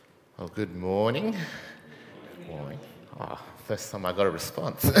Well, good morning. Good morning. Oh, first time I got a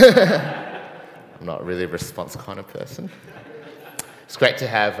response. I'm not really a response kind of person. It's great to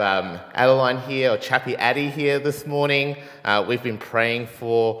have Adeline here, or Chappie Addie here this morning. We've been praying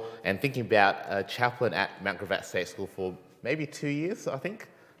for and thinking about a chaplain at Mount Gravatt State School for maybe 2 years, I think.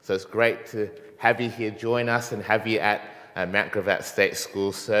 So it's great to have you here join us and have you at Mount Gravatt State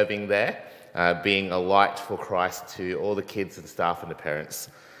School serving there, being a light for Christ to all the kids and staff and the parents.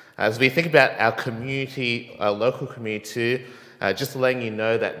 As we think about our community, our local community too, just letting you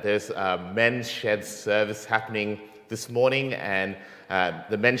know that there's a men's shed service happening this morning, and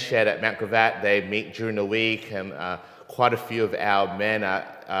the men's shed at Mount Gravatt, they meet during the week, and quite a few of our men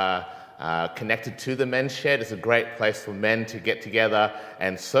are connected to the men's shed. It's a great place for men to get together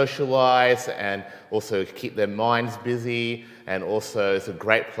and socialise and also keep their minds busy, and also it's a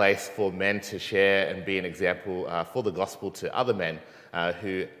great place for men to share and be an example for the gospel to other men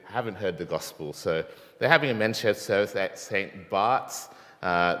who haven't heard the gospel. So they're having a men's shed service at St. Bart's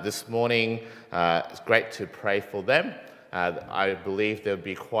this morning. It's great to pray for them. I believe there'll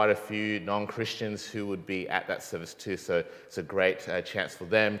be quite a few non-Christians who would be at that service too, so it's a great chance for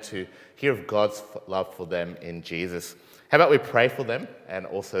them to hear of God's love for them in Jesus. How about we pray for them, and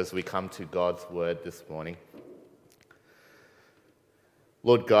also as we come to God's word this morning.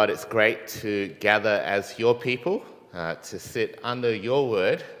 Lord God, it's great to gather as your people, to sit under your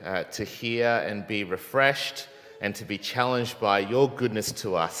word, to hear and be refreshed, and to be challenged by your goodness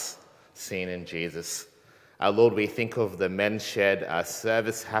to us, seen in Jesus. Lord, we think of the men's shed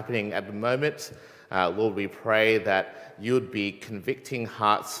service happening at the moment. Lord, we pray that you would be convicting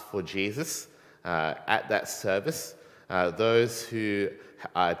hearts for Jesus at that service. Those who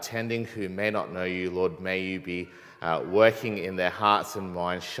are attending who may not know you, Lord, may you be working in their hearts and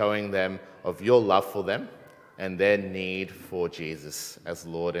minds, showing them of your love for them and their need for Jesus as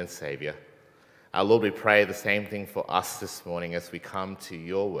Lord and Saviour. Lord, we pray the same thing for us this morning as we come to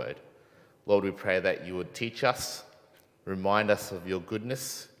your word. Lord, we pray that you would teach us, remind us of your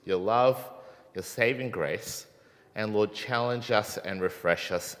goodness, your love, your saving grace, and Lord, challenge us and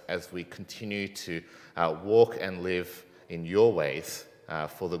refresh us as we continue to walk and live in your ways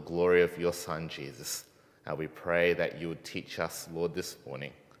for the glory of your Son, Jesus. We pray that you would teach us, Lord, this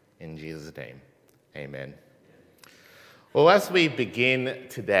morning. In Jesus' name, amen. Well, as we begin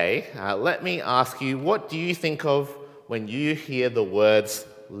today, let me ask you, what do you think of when you hear the words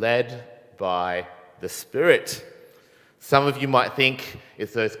led by the Spirit? Some of you might think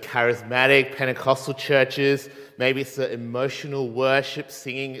it's those charismatic Pentecostal churches, maybe it's the emotional worship,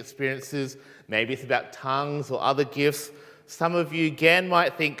 singing experiences, maybe it's about tongues or other gifts. Some of you again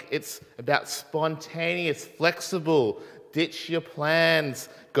might think it's about spontaneous, flexible, ditch your plans,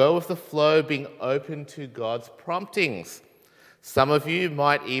 go with the flow, being open to God's promptings. Some of you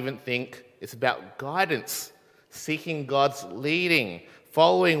might even think it's about guidance, seeking God's leading,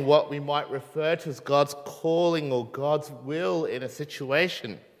 following what we might refer to as God's calling or God's will in a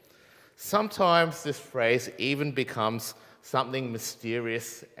situation. Sometimes this phrase even becomes something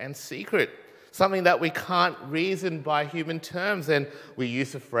mysterious and secret, something that we can't reason by human terms, and we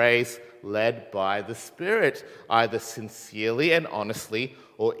use the phrase led by the Spirit, either sincerely and honestly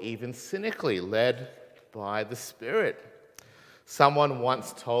or even cynically, led by the Spirit. Someone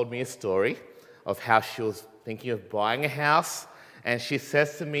once told me a story of how she was thinking of buying a house, and she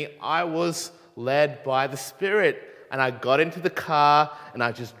says to me, I was led by the Spirit, and I got into the car and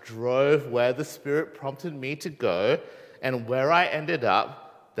I just drove where the Spirit prompted me to go, and where I ended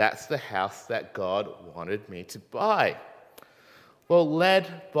up, that's the house that God wanted me to buy. Well,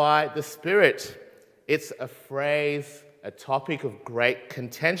 led by the Spirit, it's a phrase, a topic of great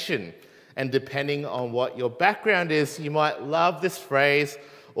contention. And depending on what your background is, you might love this phrase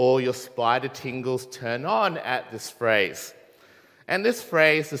or your spider tingles turn on at this phrase. And this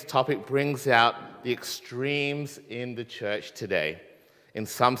phrase, this topic, brings out the extremes in the church today. In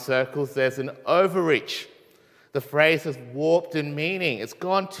some circles, there's an overreach. The phrase is warped in meaning. It's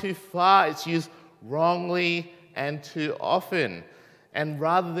gone too far. It's used wrongly and too often. And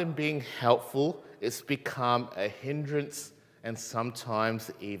rather than being helpful, it's become a hindrance and sometimes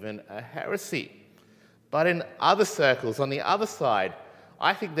even a heresy. But in other circles, on the other side,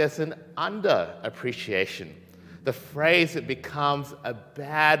 I think there's an underappreciation. The phrase, it becomes a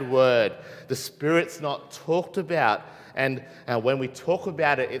bad word. The Spirit's not talked about, and when we talk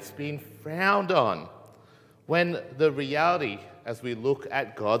about it, it's been frowned on. When the reality, as we look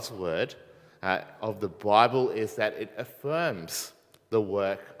at God's word of the Bible, is that it affirms the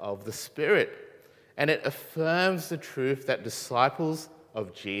work of the Spirit, and it affirms the truth that disciples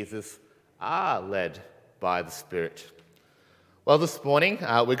of Jesus are led by the Spirit. Well, this morning,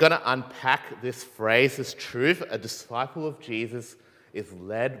 we're going to unpack this phrase, this truth. A disciple of Jesus is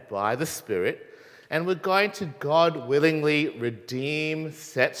led by the Spirit. And we're going to, God willingly, redeem,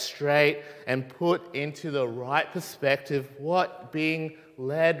 set straight, and put into the right perspective what being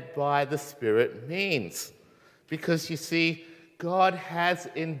led by the Spirit means. Because you see, God has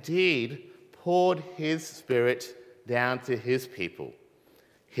indeed poured His Spirit down to His people.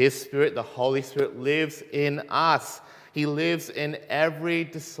 His Spirit, the Holy Spirit, lives in us. He lives in every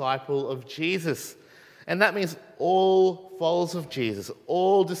disciple of Jesus. And that means all followers of Jesus,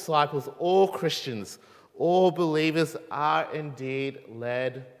 all disciples, all Christians, all believers are indeed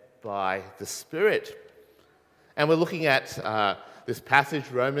led by the Spirit. And we're looking at this passage,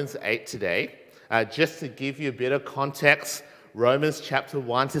 Romans 8, today. Just to give you a bit of context, Romans chapter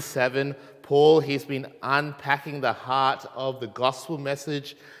 1 to 7, Paul, he's been unpacking the heart of the gospel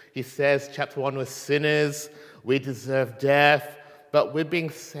message. He says, chapter 1, we're sinners, we deserve death, but we're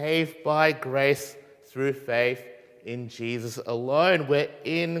being saved by grace through faith in Jesus alone. We're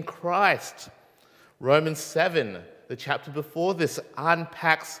in Christ. Romans 7, the chapter before this,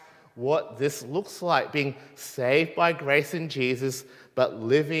 unpacks what this looks like, being saved by grace in Jesus, but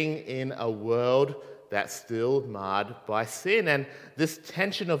living in a world that's still marred by sin. And this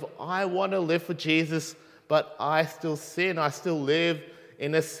tension of, I want to live for Jesus, but I still sin. I still live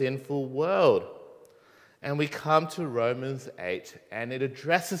in a sinful world. And we come to Romans 8, and it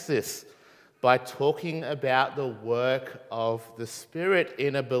addresses this by talking about the work of the Spirit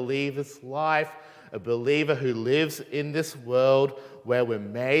in a believer's life, a believer who lives in this world where we're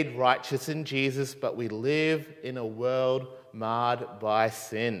made righteous in Jesus, but we live in a world marred by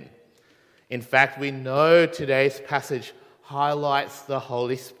sin. In fact, we know today's passage highlights the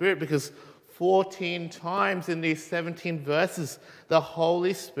Holy Spirit because 14 times in these 17 verses, the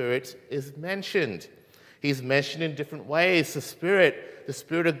Holy Spirit is mentioned. He's mentioned in different ways. The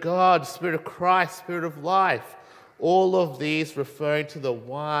Spirit of God, the Spirit of Christ, Spirit of life. All of these referring to the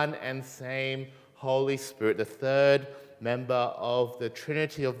one and same Holy Spirit, the third member of the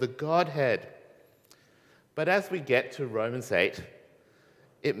Trinity of the Godhead. But as we get to Romans 8,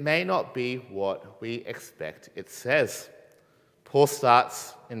 it may not be what we expect it says. Paul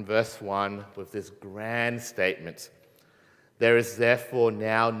starts in verse 1 with this grand statement. There is therefore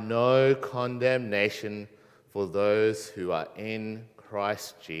now no condemnation for those who are in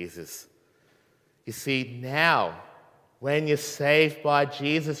Christ Jesus. You see, now, when you're saved by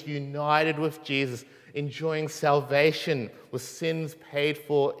Jesus, united with Jesus, enjoying salvation with sins paid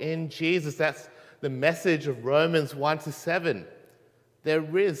for in Jesus, that's the message of Romans 1 to 7.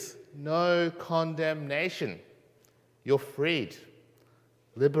 There is no condemnation. You're freed,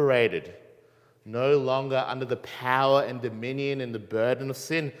 liberated, no longer under the power and dominion and the burden of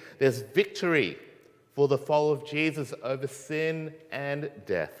sin. There's victory for the follower of Jesus over sin and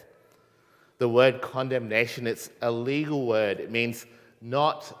death. The word condemnation, it's a legal word. It means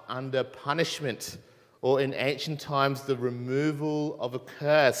not under punishment, or in ancient times, the removal of a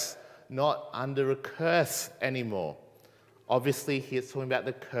curse, not under a curse anymore. Obviously, here it's talking about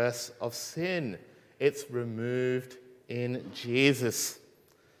the curse of sin. It's removed in Jesus.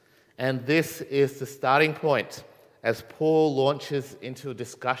 And this is the starting point as Paul launches into a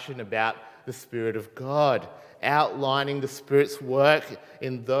discussion about the Spirit of God, outlining the Spirit's work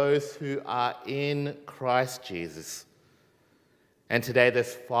in those who are in Christ Jesus. And today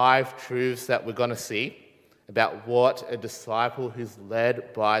there's 5 truths that we're going to see about what a disciple who's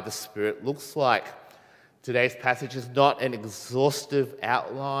led by the Spirit looks like. Today's passage is not an exhaustive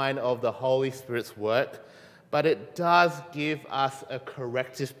outline of the Holy Spirit's work, but it does give us a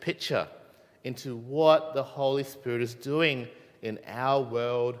corrective picture into what the Holy Spirit is doing in our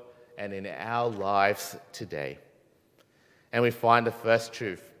world and in our lives today. And we find the first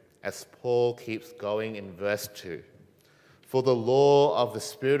truth as Paul keeps going in verse 2. For the law of the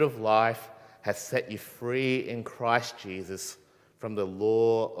Spirit of life has set you free in Christ Jesus from the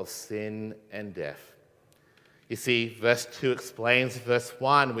law of sin and death. You see, verse 2 explains verse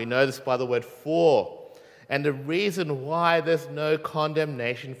 1. We know this by the word for. And the reason why there's no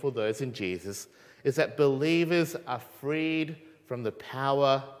condemnation for those in Jesus is that believers are freed from the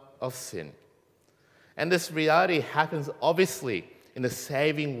power of sin. And this reality happens obviously in the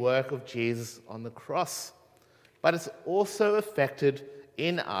saving work of Jesus on the cross, but it's also affected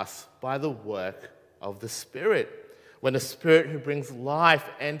in us by the work of the Spirit. When the Spirit who brings life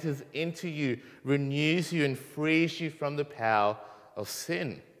enters into you, renews you, and frees you from the power of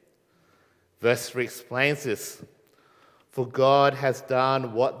sin. Verse 3 explains this. For God has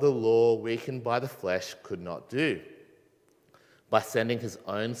done what the law, weakened by the flesh, could not do. By sending his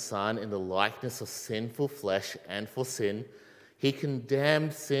own Son in the likeness of sinful flesh and for sin, He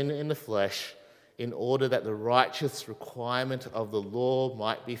condemned sin in the flesh in order that the righteous requirement of the law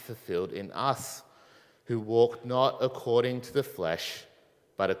might be fulfilled in us, who walk not according to the flesh,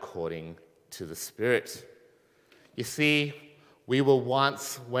 but according to the Spirit. You see, we were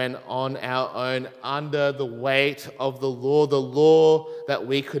once, when on our own, under the weight of the law that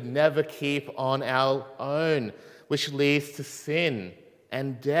we could never keep on our own, which leads to sin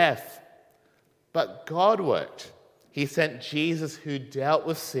and death. But God worked. He sent Jesus, who dealt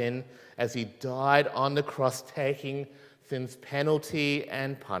with sin as he died on the cross, taking sin's penalty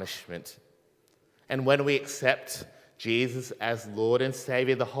and punishment. And when we accept Jesus as Lord and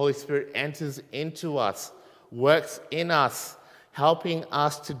Savior, the Holy Spirit enters into us, works in us, helping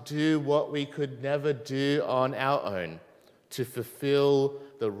us to do what we could never do on our own, to fulfill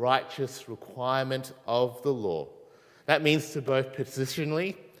the righteous requirement of the law. That means to both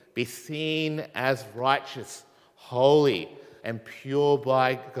positionally be seen as righteous, holy, and pure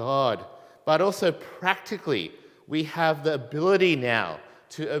by God, but also practically, we have the ability now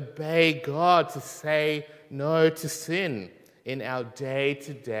to obey God, to say no to sin in our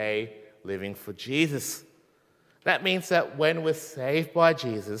day-to-day living for Jesus. That means that when we're saved by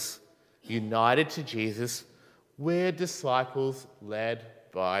Jesus, united to Jesus, we're disciples led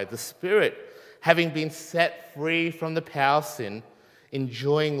by the Spirit, having been set free from the power of sin,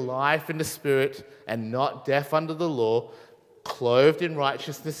 enjoying life in the Spirit and not death under the law, clothed in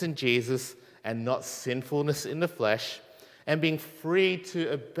righteousness in Jesus and not sinfulness in the flesh, and being free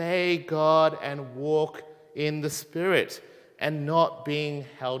to obey God and walk in the Spirit and not being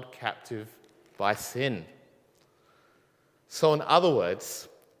held captive by sin. So in other words,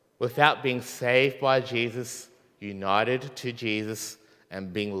 without being saved by Jesus, united to Jesus,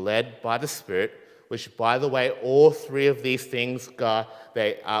 and being led by the Spirit, which, by the way, all three of these things,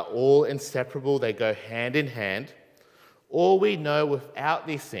 they are all inseparable, they go hand in hand. All we know without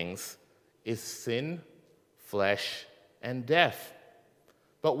these things is sin, flesh, and death.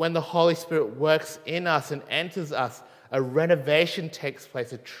 But when the Holy Spirit works in us and enters us, a renovation takes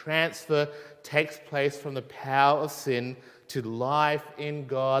place, a transfer takes place from the power of sin to life in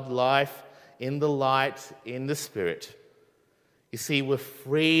God, life in the light, in the Spirit. You see, we're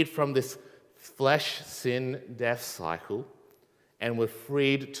freed from this flesh, sin, death cycle, and we're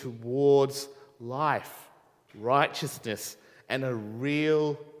freed towards life, righteousness, and a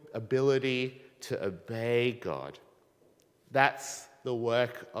real ability to obey God. That's the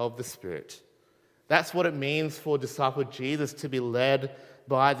work of the Spirit. That's what it means for disciple Jesus to be led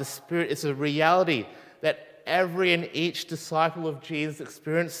by the Spirit. It's a reality that every and each disciple of Jesus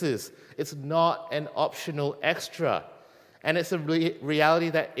experiences. It's not an optional extra. And it's a reality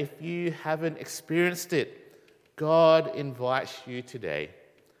that if you haven't experienced it, God invites you today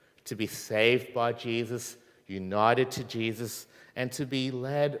to be saved by Jesus, united to Jesus, and to be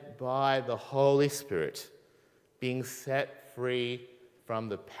led by the Holy Spirit, being set free from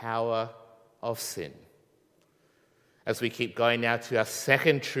the power of sin. As we keep going now to our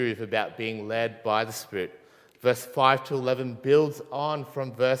second truth about being led by the Spirit, verse 5 to 11 builds on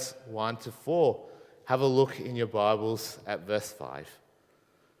from verse 1 to 4. Have a look in your Bibles at verse 5.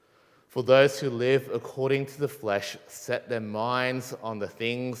 For those who live according to the flesh set their minds on the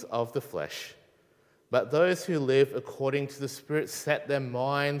things of the flesh, but those who live according to the Spirit set their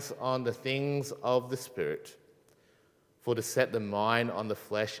minds on the things of the Spirit. For to set the mind on the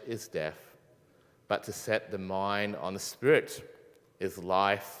flesh is death, but to set the mind on the Spirit is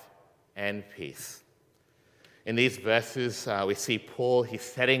life and peace. In these verses, we see Paul, he's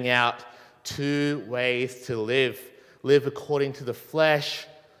setting out two ways to live according to the flesh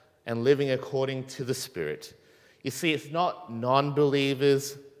and living according to the Spirit. You see, it's not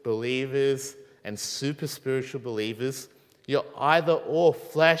non-believers, believers, and super spiritual believers. You're either or,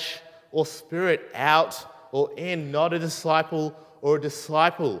 flesh or spirit, out or in, not a disciple or a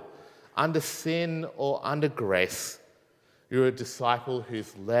disciple, under sin or under grace. You're a disciple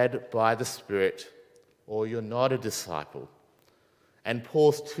who's led by the Spirit, or you're not a disciple. And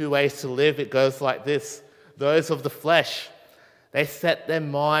Paul's two ways to live, it goes like this. Those of the flesh, they set their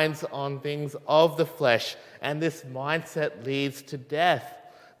minds on things of the flesh, and this mindset leads to death.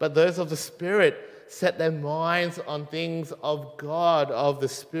 But those of the Spirit set their minds on things of God, of the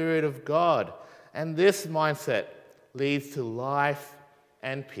Spirit of God. And this mindset leads to life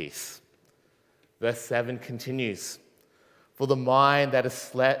and peace. Verse 7 continues, for the mind that is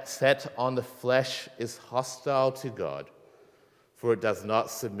set on the flesh is hostile to God, for it does not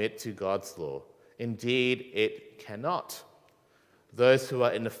submit to God's law. Indeed, it cannot. Those who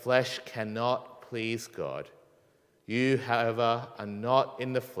are in the flesh cannot please God. You, however, are not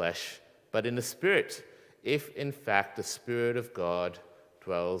in the flesh, but in the Spirit, if in fact the Spirit of God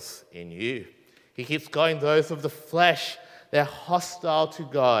dwells in you. He keeps going, those of the flesh, they're hostile to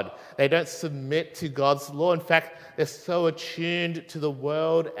God. They don't submit to God's law. In fact, they're so attuned to the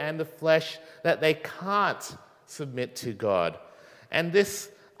world and the flesh that they can't submit to God. And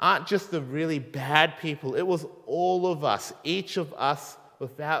this aren't just the really bad people. It was all of us, each of us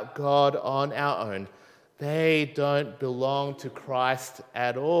without God on our own. They don't belong to Christ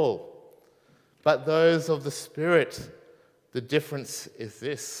at all. But those of the Spirit, the difference is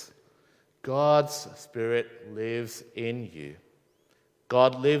this: God's Spirit lives in you.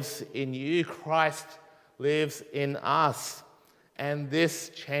 God lives in you. Christ lives in us. And this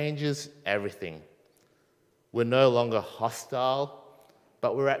changes everything. We're no longer hostile,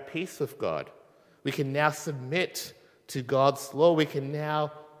 but we're at peace with God. We can now submit to God's law. We can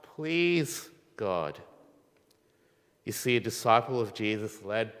now please God. You see, a disciple of Jesus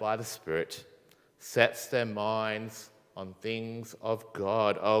led by the Spirit sets their minds on things of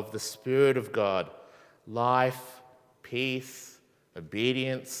God, of the Spirit of God, life, peace,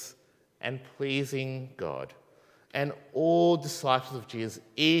 obedience, and pleasing God. And all disciples of Jesus,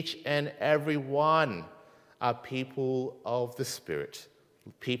 each and every one, are people of the Spirit,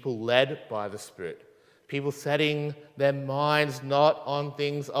 people led by the Spirit, people setting their minds not on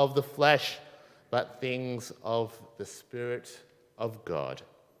things of the flesh, but things of the Spirit of God.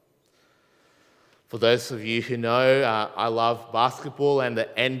 For those of you who know, I love basketball, and the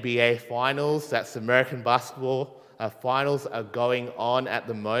NBA Finals, that's American basketball finals, are going on at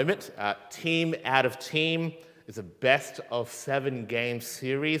the moment. Team out of team is a best of 7 game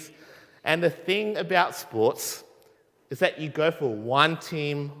series. And the thing about sports is that you go for one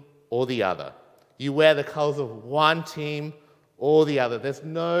team or the other. You wear the colours of one team or the other. There's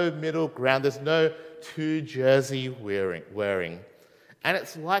no middle ground. There's no two jersey wearing. And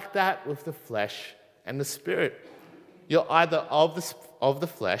it's like that with the flesh and the Spirit. You're either of the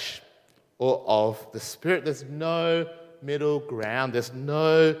flesh or of the Spirit. There's no middle ground. There's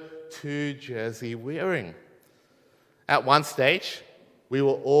no two jersey wearing. At one stage, we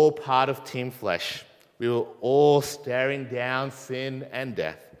were all part of Team Flesh. We were all staring down sin and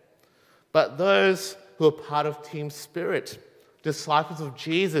death. But those who are part of Team Spirit, disciples of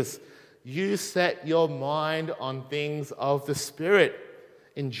Jesus, you set your mind on things of the Spirit,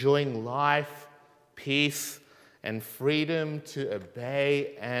 enjoying life, peace, and freedom to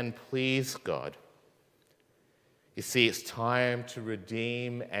obey and please God. You see, it's time to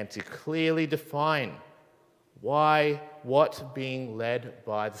redeem and to clearly define what being led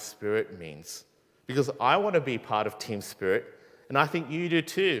by the Spirit means. Because I want to be part of Team Spirit, and I think you do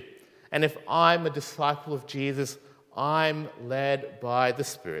too. And if I'm a disciple of Jesus, I'm led by the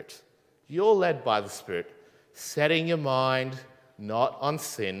Spirit. You're led by the Spirit, setting your mind not on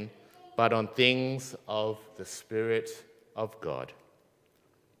sin, but on things of the Spirit of God.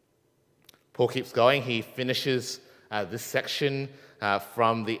 Paul keeps going. He finishes this section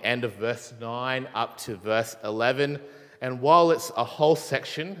from the end of verse 9 up to verse 11. And while it's a whole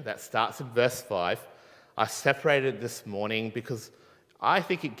section that starts in verse 5, I separated it this morning because I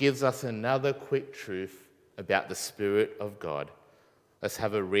think it gives us another quick truth about the Spirit of God. Let's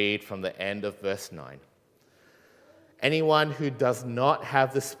have a read from the end of verse 9. Anyone who does not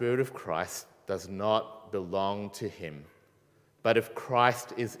have the Spirit of Christ does not belong to him. But if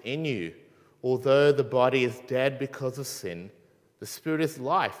Christ is in you, although the body is dead because of sin, the Spirit is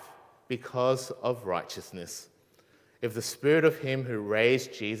life because of righteousness. If the Spirit of him who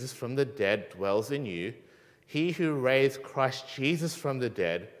raised Jesus from the dead dwells in you, he who raised Christ Jesus from the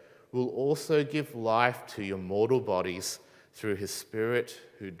dead will also give life to your mortal bodies through his Spirit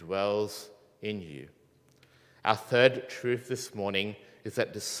who dwells in you. Our third truth this morning is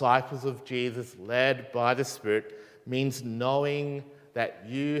that disciples of Jesus led by the Spirit means knowing that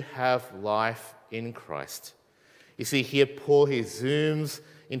you have life in Christ. You see, here Paul, he zooms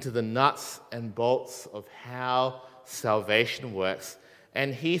into the nuts and bolts of how salvation works.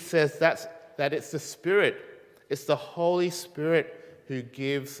 And he says that it's the Spirit, it's the Holy Spirit who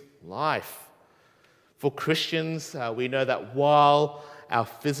gives life. For Christians, we know that while our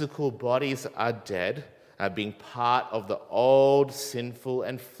physical bodies are dead, being part of the old, sinful,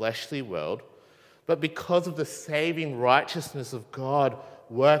 and fleshly world, but because of the saving righteousness of God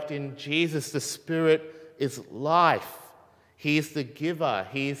worked in Jesus, the Spirit is life. He's the giver.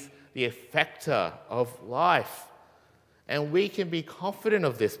 He's the effector of life. And we can be confident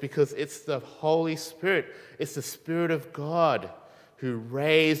of this because it's the Holy Spirit. It's the Spirit of God who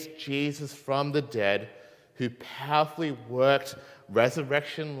raised Jesus from the dead, who powerfully worked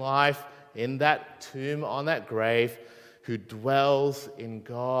resurrection life in that tomb, on that grave, who dwells in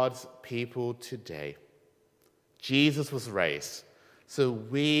God's people today. Jesus was raised so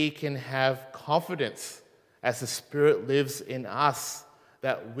we can have confidence as the Spirit lives in us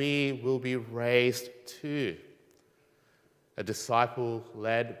that we will be raised too. A disciple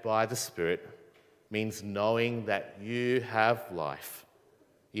led by the Spirit means knowing that you have life.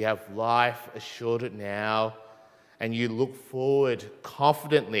 You have life assured now, and you look forward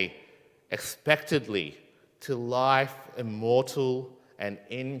confidently, expectantly to life immortal and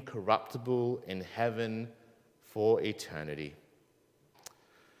incorruptible in heaven for eternity.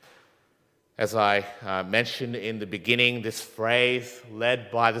 As I mentioned in the beginning, this phrase, led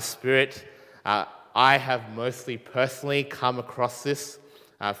by the Spirit, I have mostly personally come across this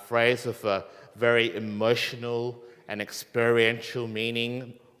phrase with a very emotional and experiential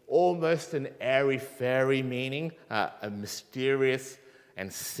meaning, almost an airy-fairy meaning, a mysterious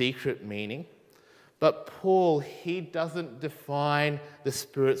and secret meaning. But Paul, he doesn't define the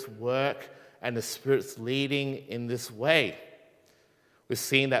Spirit's work and the Spirit's leading in this way. We've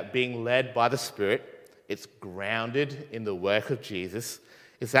seen that being led by the Spirit, it's grounded in the work of Jesus.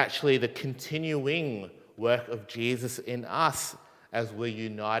 It's actually the continuing work of Jesus in us as we're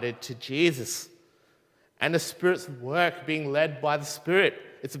united to Jesus. And the Spirit's work, being led by the Spirit,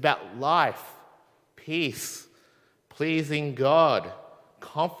 it's about life, peace, pleasing God,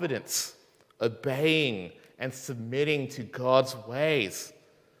 confidence, obeying and submitting to God's ways.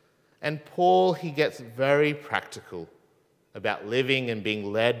 And Paul, he gets very practical about living and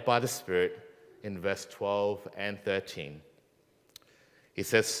being led by the Spirit in verse 12 and 13. He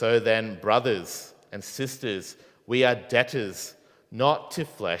says, "So then, brothers and sisters, we are debtors, not to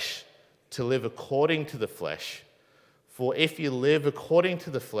flesh, to live according to the flesh. For if you live according to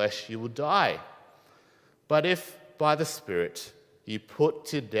the flesh, you will die. But if by the Spirit you put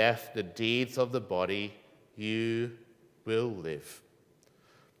to death the deeds of the body, you will live."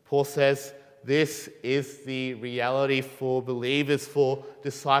 Paul says this is the reality for believers, for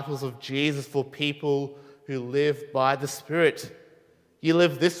disciples of Jesus, for people who live by the Spirit. You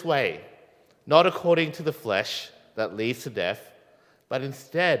live this way, not according to the flesh that leads to death, but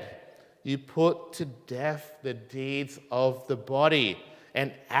instead you put to death the deeds of the body,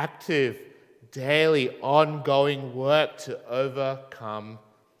 an active, daily, ongoing work to overcome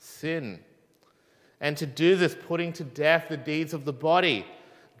sin. And to do this, putting to death the deeds of the body,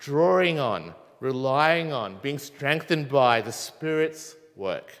 drawing on, relying on, being strengthened by the Spirit's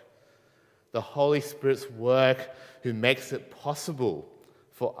work. The Holy Spirit's work who makes it possible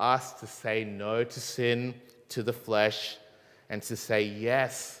for us to say no to sin, to the flesh, and to say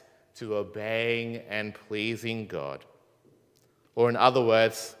yes to obeying and pleasing God. Or in other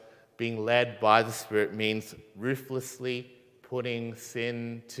words, being led by the Spirit means ruthlessly putting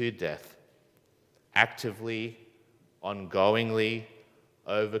sin to death, actively, ongoingly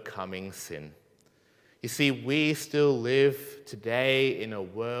overcoming sin. You see, we still live today in a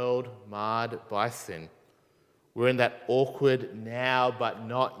world marred by sin. We're in that awkward now but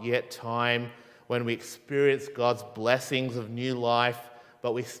not yet time when we experience God's blessings of new life,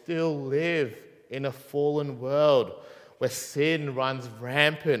 but we still live in a fallen world where sin runs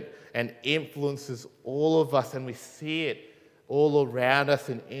rampant and influences all of us, and we see it all around us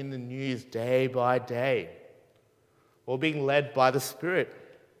and in the news day by day. Or being led by the Spirit.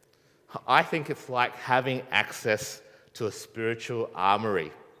 I think it's like having access to a spiritual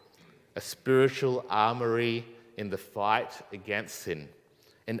armory in the fight against sin,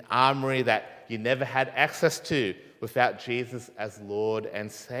 an armory that you never had access to without Jesus as Lord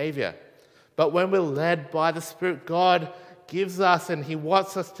and Savior. But when we're led by the Spirit, God gives us and He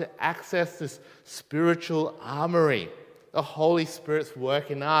wants us to access this spiritual armory, the Holy Spirit's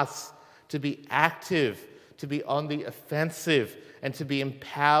work in us, to be active, to be on the offensive, and to be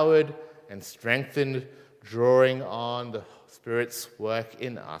empowered and strengthened, drawing on the Spirit's work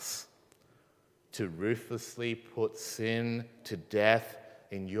in us to ruthlessly put sin to death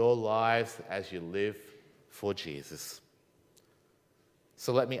in your lives as you live for Jesus.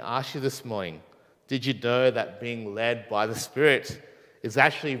 So let me ask you this morning, did you know that being led by the Spirit is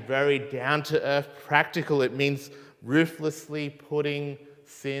actually very down-to-earth practical? It means ruthlessly putting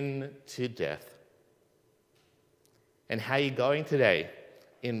sin to death. And how are you going today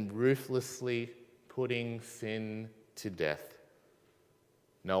in ruthlessly putting sin to death?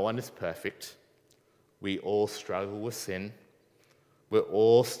 No one is perfect. We all struggle with sin. We're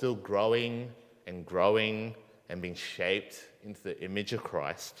all still growing and being shaped into the image of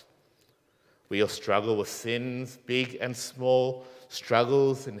Christ. We all struggle with sins, big and small,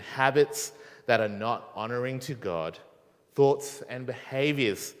 struggles and habits that are not honoring to God, thoughts and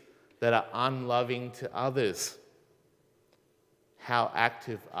behaviors that are unloving to others. How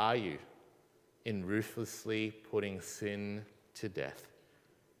active are you in ruthlessly putting sin to death.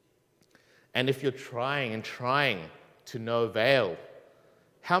 And if you're trying to no avail,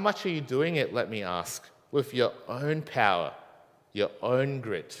 how much are you doing it, let me ask, with your own power, your own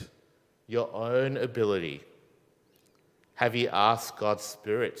grit, your own ability? Have you asked God's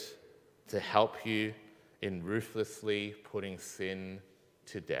Spirit to help you in ruthlessly putting sin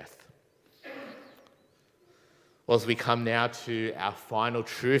to death? Well, as we come now to our final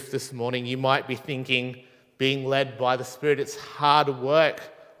truth this morning, you might be thinking, being led by the Spirit, it's hard work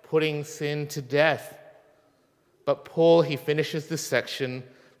putting sin to death. But Paul, he finishes this section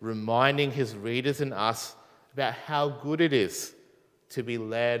reminding his readers and us about how good it is to be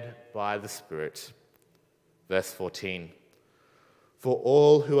led by the Spirit. Verse 14, "For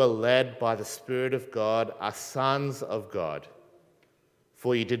all who are led by the Spirit of God are sons of God.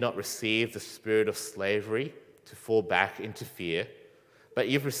 For you did not receive the spirit of slavery to fall back into fear, but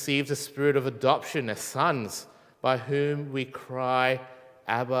you've received the spirit of adoption as sons, by whom we cry,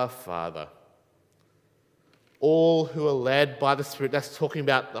 Abba, Father." All who are led by the Spirit, that's talking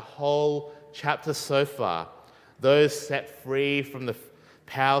about the whole chapter so far. Those set free from the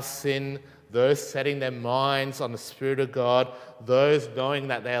power of sin, those setting their minds on the Spirit of God, those knowing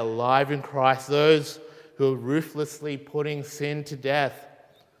that they are alive in Christ, those who are ruthlessly putting sin to death,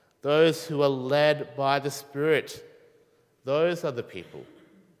 those who are led by the Spirit. Those are the people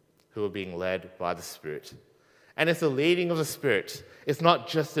who are being led by the Spirit. And it's the leading of the Spirit. It's not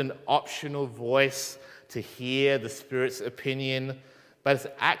just an optional voice to hear the Spirit's opinion, but it's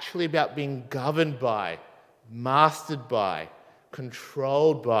actually about being governed by, mastered by,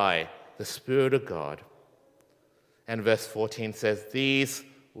 controlled by the Spirit of God. And verse 14 says, "These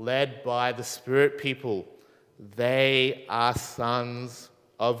led by the Spirit people, they are sons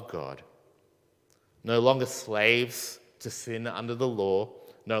of God." No longer slaves to sin under the law,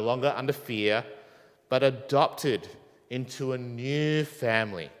 no longer under fear, but adopted into a new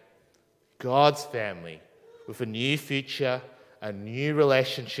family, God's family, with a new future, a new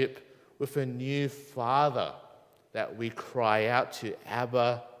relationship, with a new Father that we cry out to,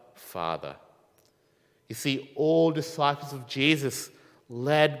 Abba, Father. You see, all disciples of Jesus,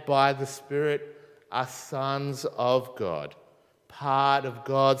 led by the Spirit, are sons of God, part of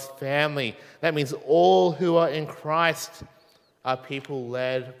God's family. That means all who are in Christ are people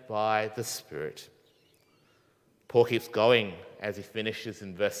led by the Spirit. Paul keeps going as he finishes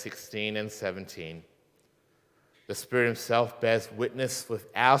in verse 16 and 17. "The Spirit himself bears witness with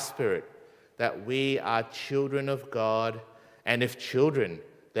our spirit that we are children of God, and if children,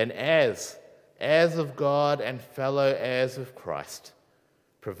 then heirs, heirs of God and fellow heirs of Christ,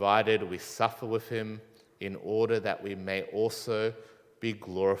 provided we suffer with him in order that we may also be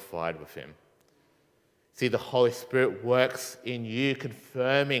glorified with him." See, the Holy Spirit works in you,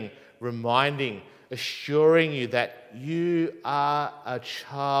 confirming, reminding, assuring you that you are a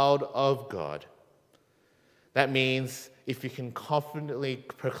child of God. That means if you can confidently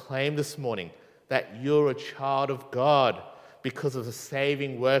proclaim this morning that you're a child of God because of the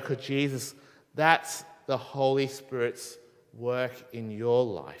saving work of Jesus, that's the Holy Spirit's work in your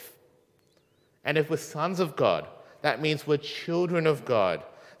life. And if we're sons of God, that means we're children of God.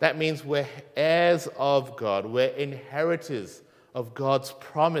 That means we're heirs of God. We're inheritors of God's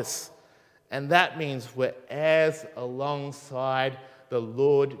promise. And that means we're heirs alongside the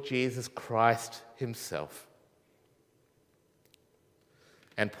Lord Jesus Christ himself.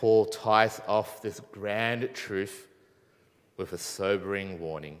 And Paul ties off this grand truth with a sobering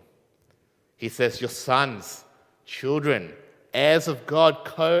warning. He says, "You're sons, children, heirs of God,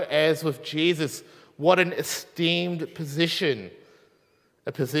 co-heirs with Jesus." What an esteemed position.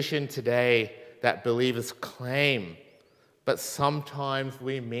 A position today that believers claim, but sometimes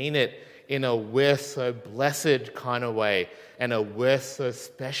we mean it in a "we're so blessed" kind of way and a "we're so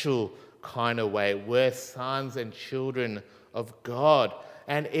special" kind of way. We're sons and children of God.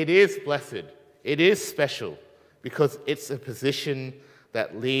 And it is blessed, it is special, because it's a position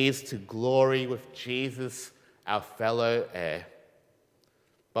that leads to glory with Jesus, our fellow heir.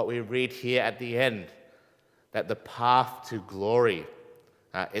 But we read here at the end that the path to glory,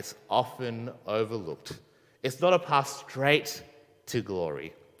 it's often overlooked. It's not a path straight to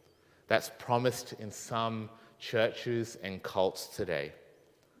glory that's promised in some churches and cults today.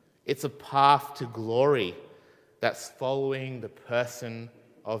 It's a path to glory that's following the person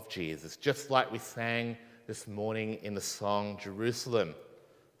of Jesus. Just like we sang this morning in the song Jerusalem,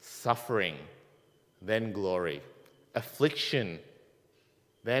 suffering, then glory, affliction,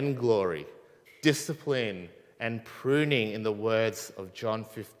 then glory, discipline and pruning in the words of John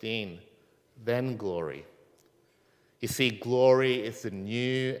 15, then glory. You see, glory is the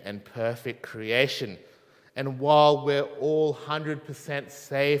new and perfect creation. And while we're all 100%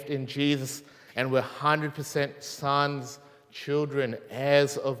 saved in Jesus and we're 100% sons, children,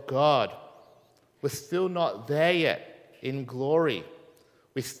 heirs of God, we're still not there yet in glory.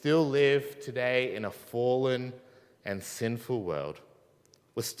 We still live today in a fallen and sinful world.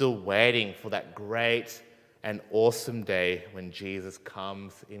 We're still waiting for that great and awesome day when Jesus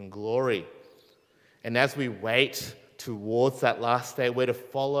comes in glory. And as we wait towards that last day, we're to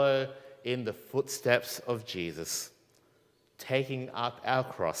follow in the footsteps of Jesus, taking up our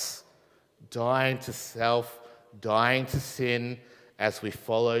cross, dying to self, dying to sin as we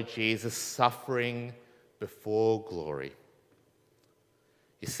follow Jesus, suffering before glory.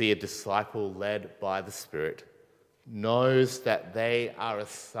 You see, a disciple led by the Spirit knows that they are a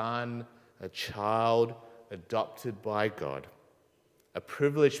son, a child, adopted by God, a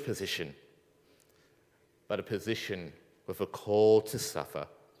privileged position, but a position with a call to suffer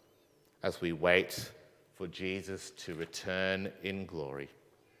as we wait for Jesus to return in glory.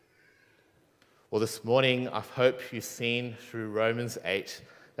 Well, this morning, I hope you've seen through Romans 8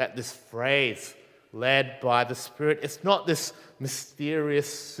 that this phrase, led by the Spirit, it's not this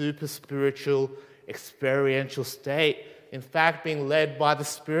mysterious, super spiritual, experiential state. In fact, being led by the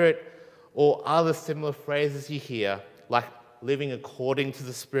Spirit or other similar phrases you hear, like living according to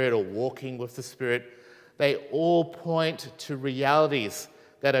the Spirit or walking with the Spirit, they all point to realities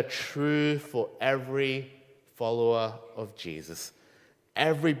that are true for every follower of Jesus.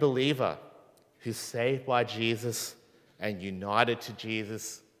 Every believer who's saved by Jesus and united to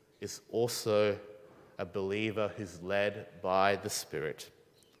Jesus is also a believer who's led by the Spirit.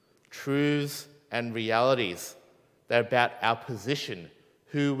 Truths and realities that are about our position,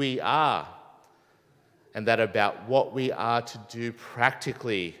 who we are, and that are about what we are to do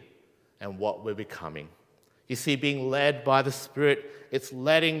practically and what we're becoming. You see, being led by the Spirit, it's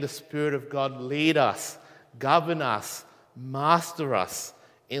letting the Spirit of God lead us, govern us, master us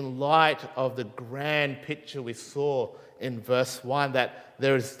in light of the grand picture we saw in verse 1, that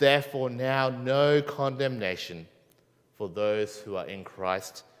there is therefore now no condemnation for those who are in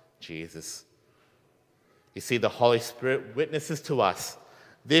Christ Jesus. You see, the Holy Spirit witnesses to us.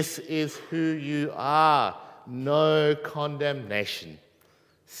 This is who you are, no condemnation.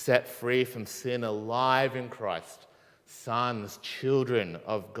 Set free from sin, alive in Christ, sons, children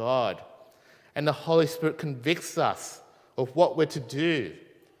of God. And the Holy Spirit convicts us of what we're to do,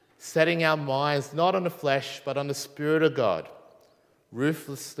 setting our minds not on the flesh, but on the Spirit of God,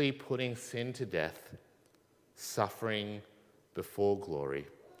 ruthlessly putting sin to death, suffering before glory,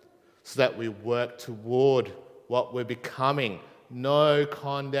 so that we work toward what we're becoming, no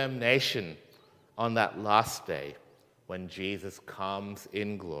condemnation on that last day when Jesus comes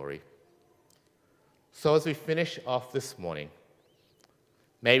in glory. So as we finish off this morning,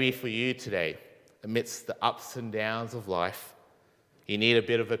 maybe for you today, amidst the ups and downs of life, you need a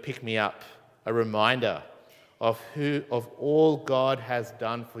bit of a pick-me-up, a reminder of all God has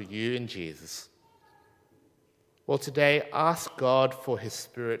done for you in Jesus. Well, today, ask God for His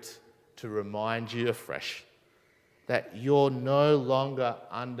Spirit to remind you afresh that you're no longer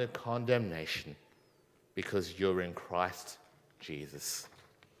under condemnation because you're in Christ Jesus.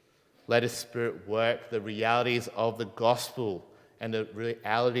 Let His Spirit work the realities of the gospel and the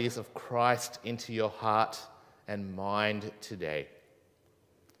realities of Christ into your heart and mind today.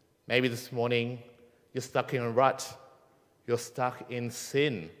 Maybe this morning you're stuck in a rut, you're stuck in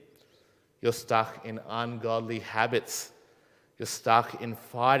sin, you're stuck in ungodly habits, you're stuck in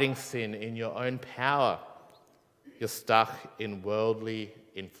fighting sin in your own power, you're stuck in worldly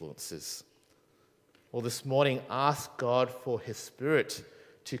influences. Well, this morning, ask God for His Spirit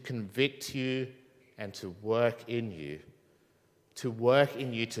to convict you and to work in you,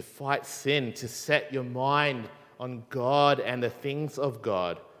 to fight sin, to set your mind on God and the things of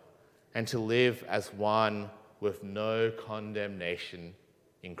God, and to live as one with no condemnation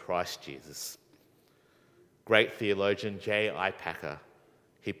in Christ Jesus. Great theologian J.I. Packer,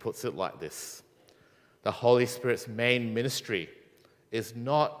 he puts it like this: the Holy Spirit's main ministry is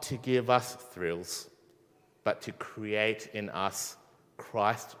not to give us thrills, but to create in us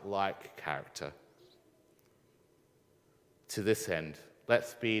Christ-like character. To this end,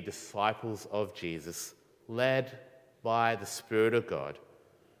 let's be disciples of Jesus, led by the Spirit of God,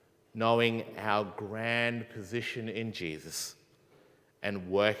 knowing our grand position in Jesus and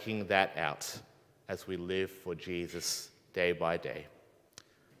working that out as we live for Jesus day by day.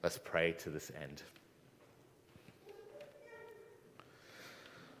 Let's pray to this end.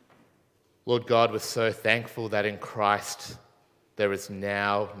 Lord God, we're so thankful that in Christ there is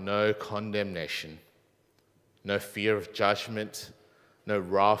now no condemnation. no fear of judgment, no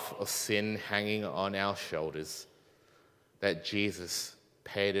wrath or sin hanging on our shoulders, that Jesus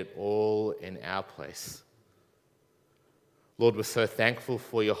paid it all in our place. Lord, we're so thankful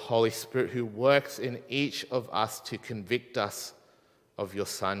for your Holy Spirit who works in each of us to convict us of your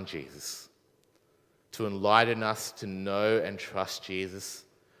Son, Jesus, to enlighten us to know and trust Jesus,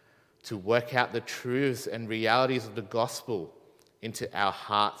 to work out the truths and realities of the gospel into our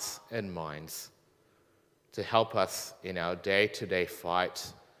hearts and minds, to help us in our day-to-day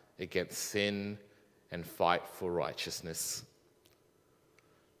fight against sin and fight for righteousness.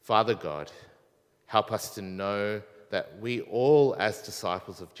 Father God, help us to know that we all, as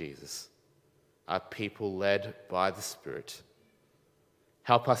disciples of Jesus, are people led by the Spirit.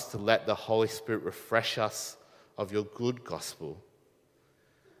 Help us to let the Holy Spirit refresh us of your good gospel.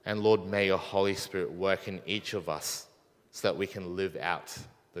 And Lord, may your Holy Spirit work in each of us so that we can live out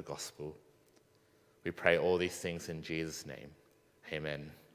the gospel. We pray all these things in Jesus' name. Amen.